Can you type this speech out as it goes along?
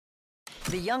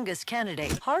The youngest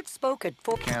candidate, Hart spoke at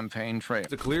full campaign trail.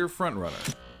 The clear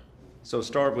frontrunner. So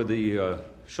start with the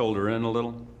shoulder in a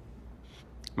little.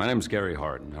 My name's Gary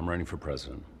Hart, and I'm running for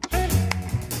president.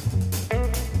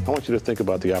 I want you to think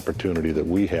about the opportunity that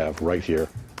we have right here,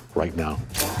 right now.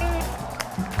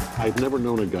 I've never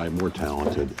known a guy more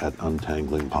talented at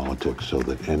untangling politics so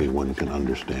that anyone can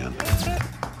understand.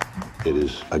 It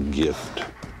is a gift,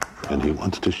 and he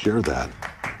wants to share that.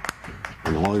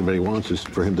 And all anybody wants is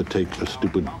for him to take a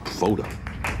stupid photo.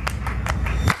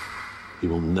 He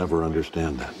will never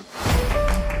understand that.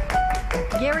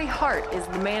 Gary Hart is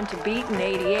the man to beat in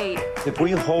 '88. If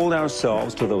we hold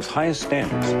ourselves to those highest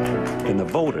standards, then the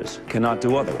voters cannot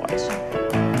do otherwise.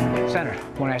 Senator,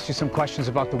 I want to ask you some questions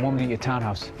about the woman at your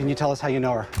townhouse. Can you tell us how you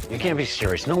know her? You can't be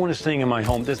serious. No one is staying in my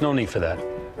home. There's no need for that.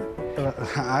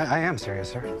 I am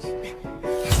serious, sir.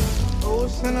 Oh,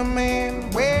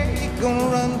 Cinnamon, where you gonna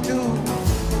run to?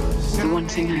 The one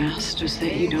thing I asked is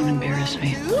that you don't embarrass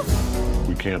me.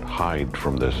 We can't hide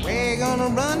from this. Where you gonna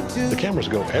run to? The cameras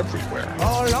go everywhere.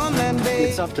 All on that day.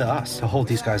 It's up to us to hold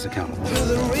these guys accountable.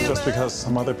 Just because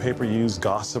some other paper used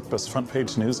gossip as front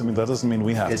page news, I mean, that doesn't mean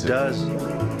we have to. It does.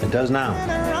 It does now.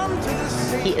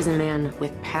 He is a man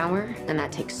with power, and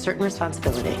that takes certain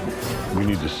responsibility. We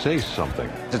need to say something.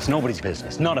 It's nobody's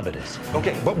business. None of it is.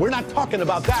 Okay, but we're not talking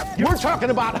about that. We're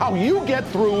talking about how you get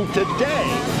through today.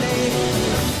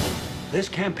 This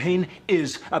campaign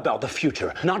is about the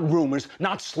future, not rumors,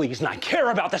 not sleaze, and I care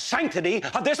about the sanctity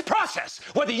of this process,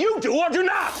 whether you do or do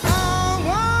not.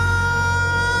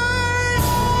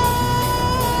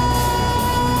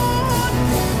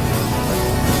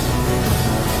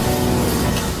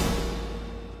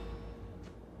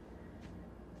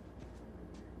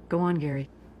 Go on, Gary.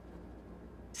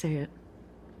 Say it.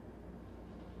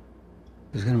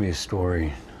 There's gonna be a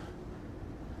story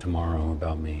tomorrow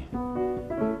about me.